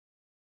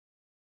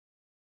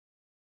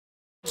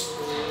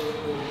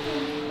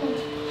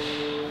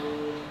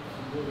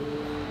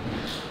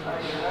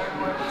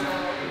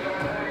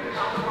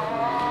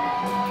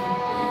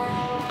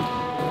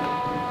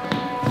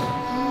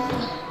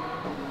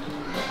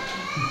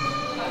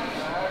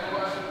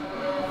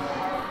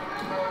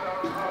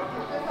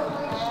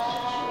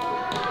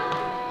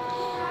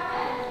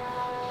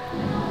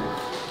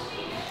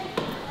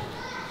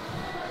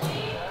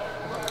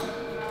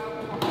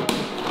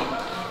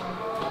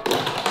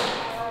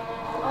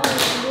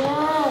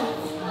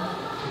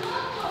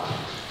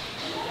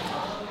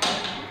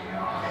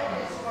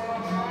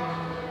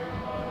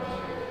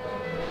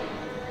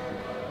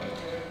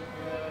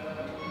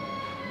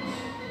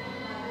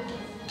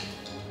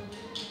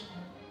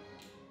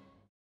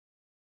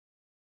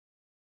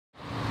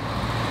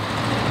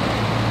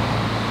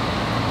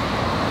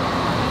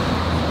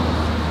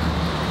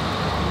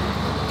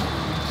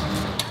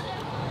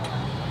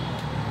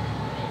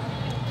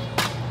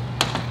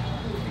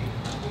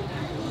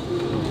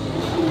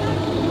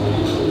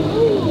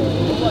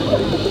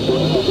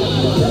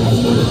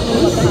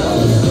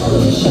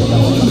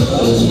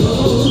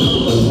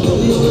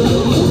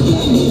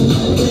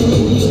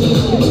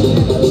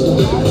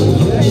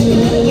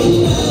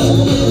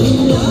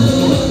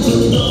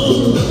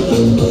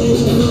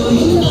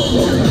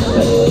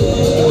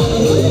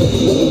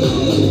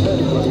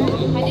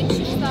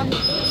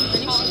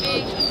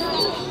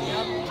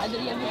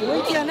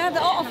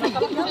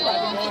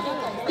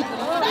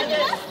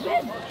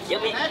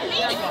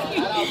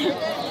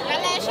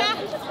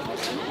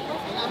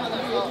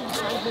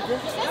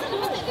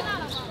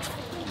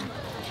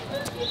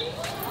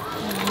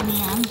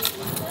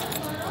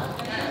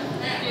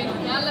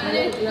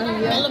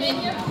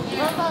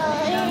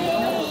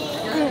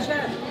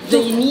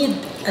They need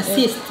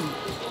assistance.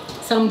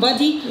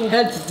 Somebody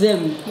helps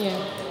them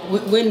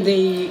when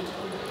they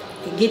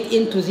get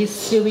into this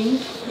sewing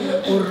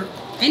or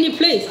any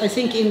place. I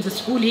think in the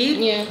school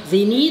here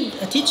they need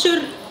a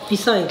teacher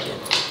beside them.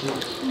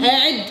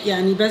 قاعد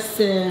يعني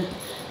بس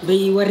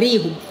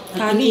بيوريهم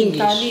تعليم.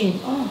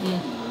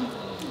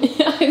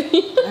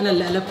 أنا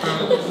اللي قلبتها.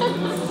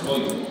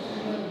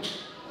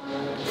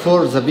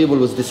 For the people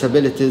with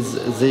disabilities,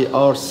 they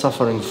are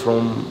suffering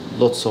from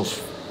lots of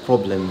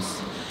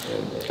problems.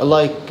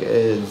 Like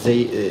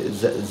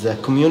the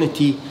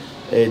community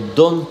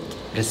don't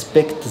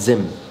respect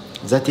them.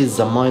 That is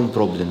the main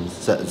problem.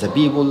 The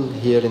people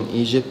here in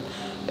Egypt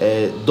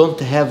don't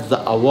have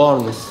the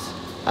awareness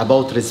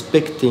about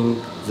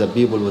respecting the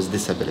people with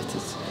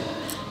disabilities.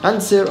 And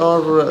there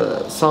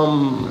are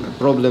some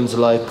problems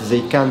like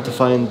they can't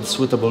find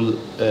suitable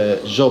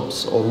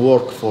jobs or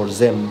work for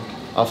them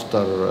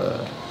after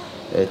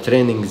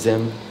training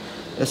them,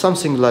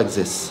 something like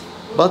this.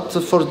 But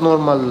for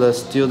normal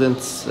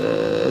students,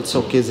 it's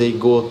okay. They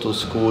go to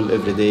school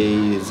every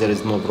day. There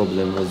is no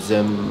problem with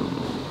them.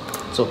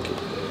 It's okay.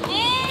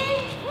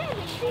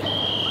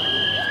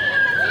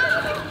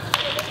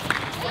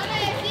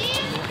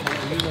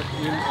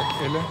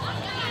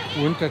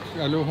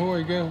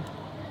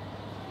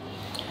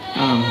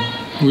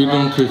 We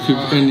don't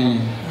receive any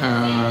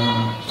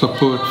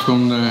support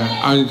from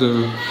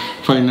either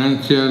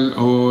financial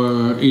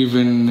or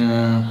even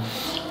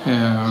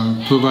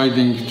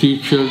providing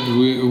teachers.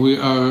 We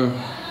are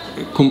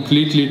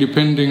completely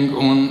depending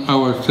on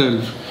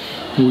ourselves.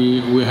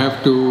 We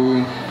have to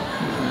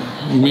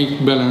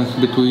make balance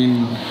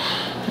between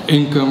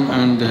income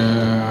and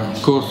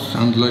costs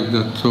and like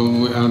that. So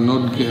we are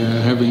not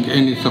having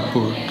any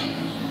support.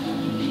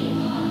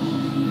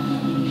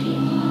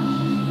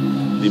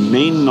 The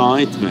main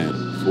nightmare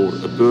for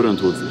a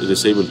parent with a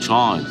disabled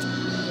child,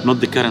 not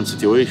the current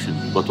situation,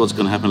 but what's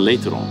going to happen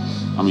later on.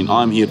 I mean,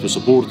 I'm here to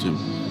support him,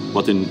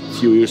 but in a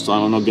few years'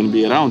 time, I'm not going to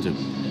be around him.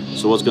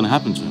 So what's going to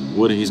happen to him?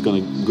 Where he's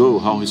going to go?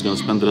 How he's going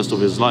to spend the rest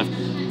of his life?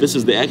 This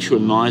is the actual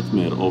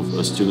nightmare of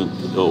a student,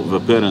 of a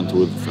parent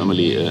with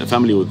a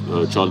family with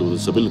a child with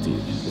disability.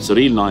 It's a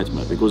real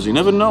nightmare because you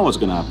never know what's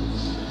going to happen.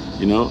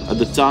 You know, at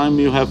the time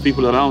you have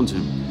people around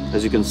him.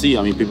 As you can see,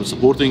 I mean, people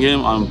supporting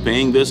him. I'm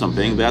paying this, I'm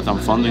paying that, I'm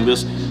funding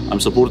this, I'm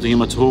supporting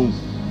him at home.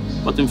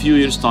 But in a few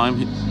years' time,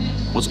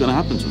 what's going to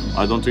happen to him?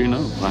 I don't really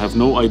know. I have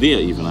no idea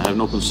even. I have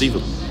no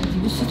conceivable.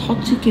 بص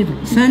تحطي كده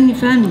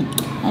فني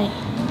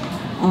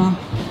ايوه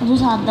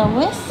ادوس على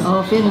الدواس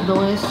فين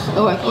الدواس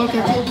اوعي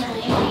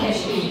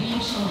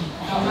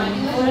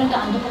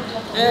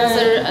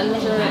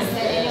another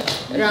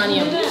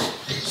Rania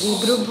in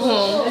group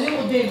home.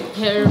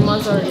 Her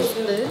mother is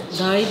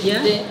died,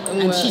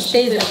 and she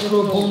stays at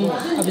group home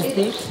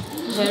upstairs.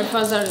 Her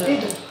father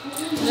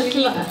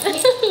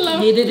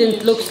he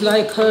didn't look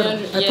like her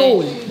at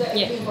all.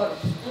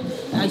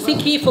 I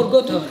think he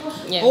forgot her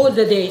all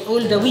the day,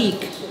 all the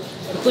week,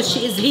 because she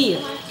is here.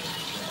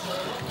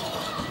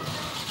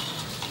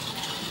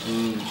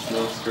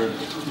 That's good.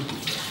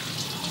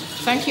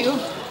 Thank you.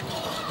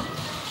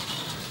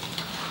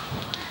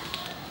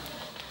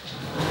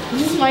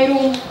 This is my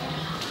room,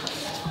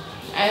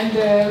 and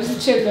with the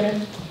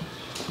children.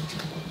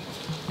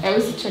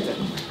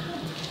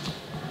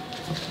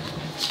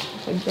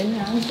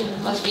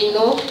 But we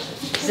know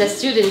the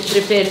student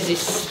prepares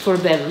this for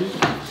them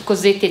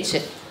because they teach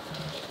it.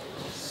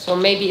 So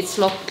maybe it's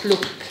not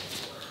look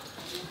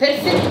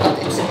perfect, but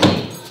it's okay.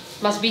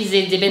 Must be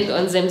they depend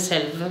on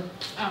themselves.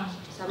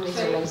 Some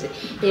reason like that.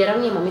 هي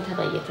رانيا مامتها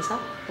ميتة صح؟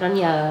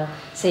 رانيا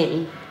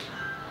سامي.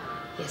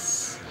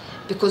 Yes.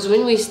 Because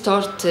when we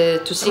start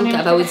to think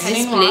about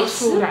this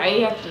place.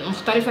 ورعاية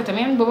مختلفة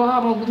تماما. باباها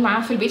موجود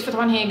معاها في البيت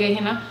فطبعا هي جاية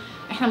هنا.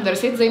 احنا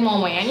مدرسات زي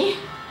ماما يعني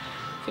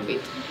في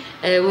البيت.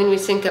 When we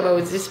think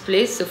about this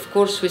place, of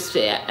course,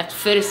 at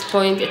first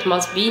point it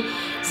must be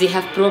they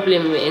have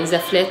problem in the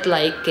flat,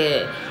 like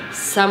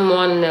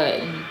someone,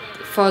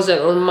 father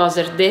or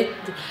mother dead.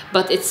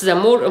 But it's the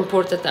more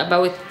important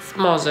about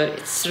mother.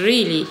 It's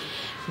really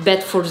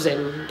bad for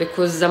them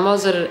because the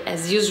mother,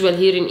 as usual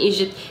here in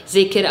Egypt,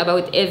 they care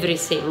about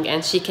everything and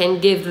she can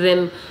give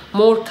them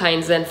more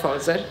kind than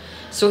father.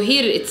 So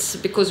here it's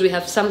because we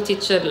have some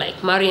teacher like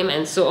Mariam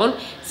and so on,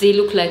 they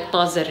look like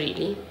mother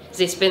really.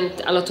 They spend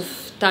a lot of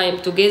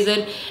time together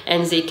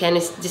and they can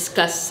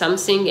discuss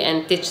something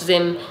and teach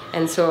them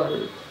and so on.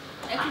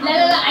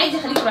 لا عادي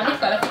خليكوا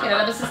براحتكم على فكره.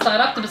 انا بس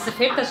استغربت بس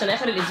فهمت عشان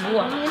اخر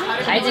الاسبوع.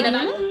 عادي يا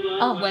جدعان؟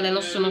 ولا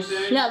نص نص؟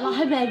 لا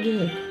بحب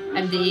اجي.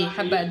 قد ايه؟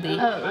 حابه قد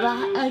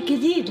ايه؟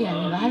 كتير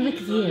يعني بحب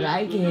كتير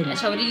اجي هنا.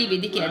 شاوري لي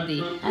بايديكي قد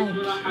ايه؟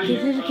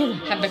 كتير كده.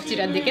 حابه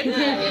كتير قد كده؟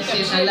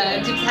 ماشي. لا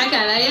انت بتضحكي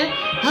عليا؟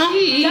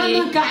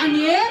 سمكة يعني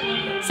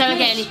ايه؟ سمكة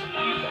يعني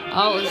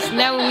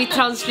now we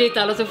translate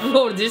a lot of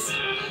words.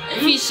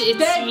 Fish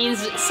it means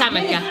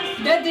سمكة.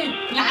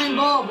 Daddy يعني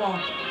بابا.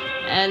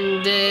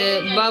 And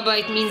Baba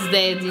it means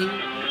daddy.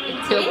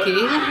 It's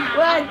okay.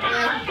 What?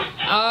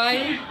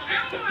 I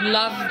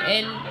love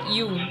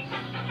you.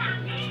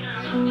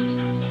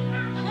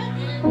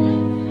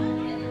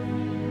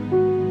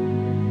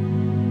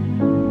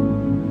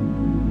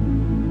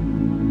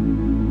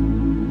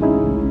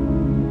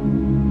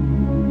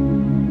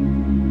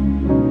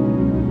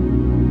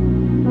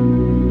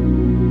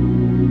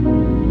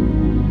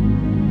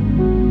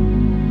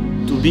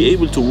 To be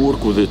able to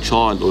work with a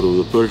child or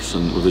with a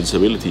person with a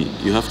disability,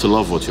 you have to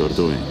love what you're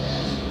doing.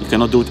 You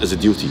cannot do it as a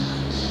duty.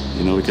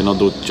 You know, you cannot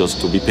do it just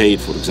to be paid,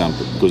 for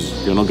example, because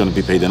you're not going to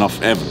be paid enough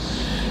ever.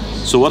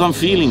 So what I'm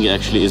feeling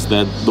actually is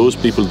that those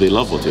people, they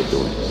love what they're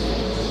doing.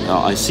 Now,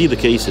 I see the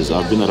cases.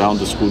 I've been around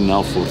the school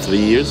now for 3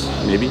 years,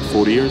 maybe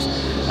 4 years,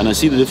 and I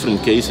see the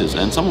different cases,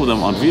 and some of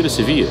them are very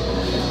severe.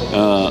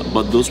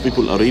 But those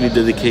people are really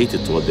dedicated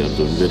to what they're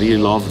doing. They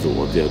really love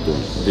what they're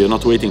doing. They're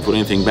not waiting for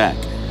anything back,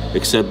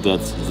 except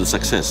that the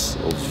success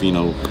of, you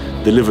know,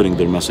 delivering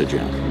their message.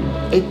 Yeah.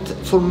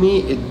 For me,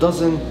 it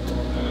doesn't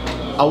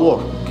a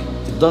work.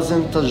 It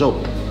doesn't a job.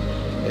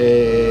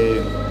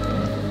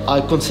 I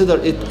consider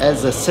it as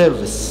a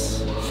service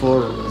for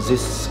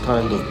this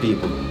kind of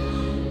people.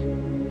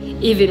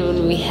 Even when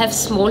we have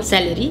small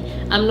salary,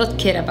 I'm not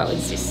care about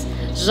this.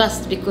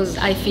 Just because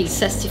I feel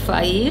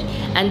satisfied here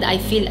and I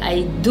feel I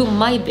do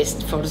my best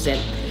for them.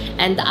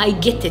 And I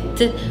get it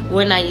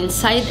when I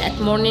inside at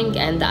morning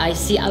and I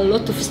see a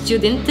lot of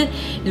students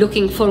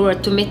looking forward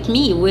to meet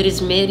me. Where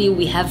is Mary?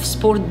 We have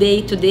sport day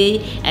today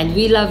and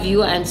we love you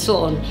and so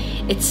on.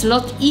 It's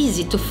not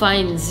easy to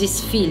find this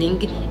feeling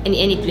in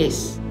any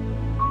place.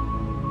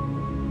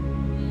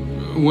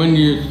 When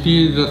you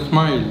see the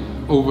smile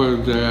over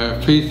the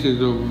faces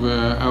of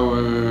our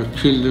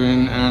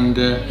children and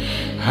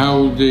how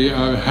they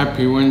are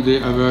happy when they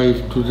arrive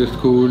to the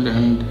school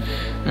and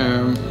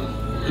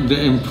the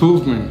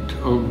improvement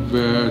of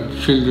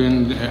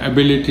children's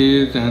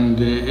abilities and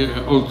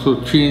also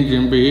change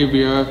in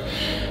behavior,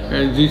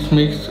 this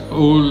makes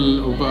all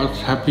of us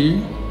happy.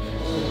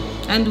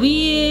 And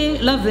we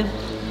love them.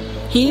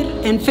 Here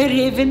in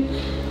Fairhaven,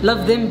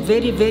 love them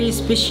very, very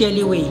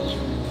specially way.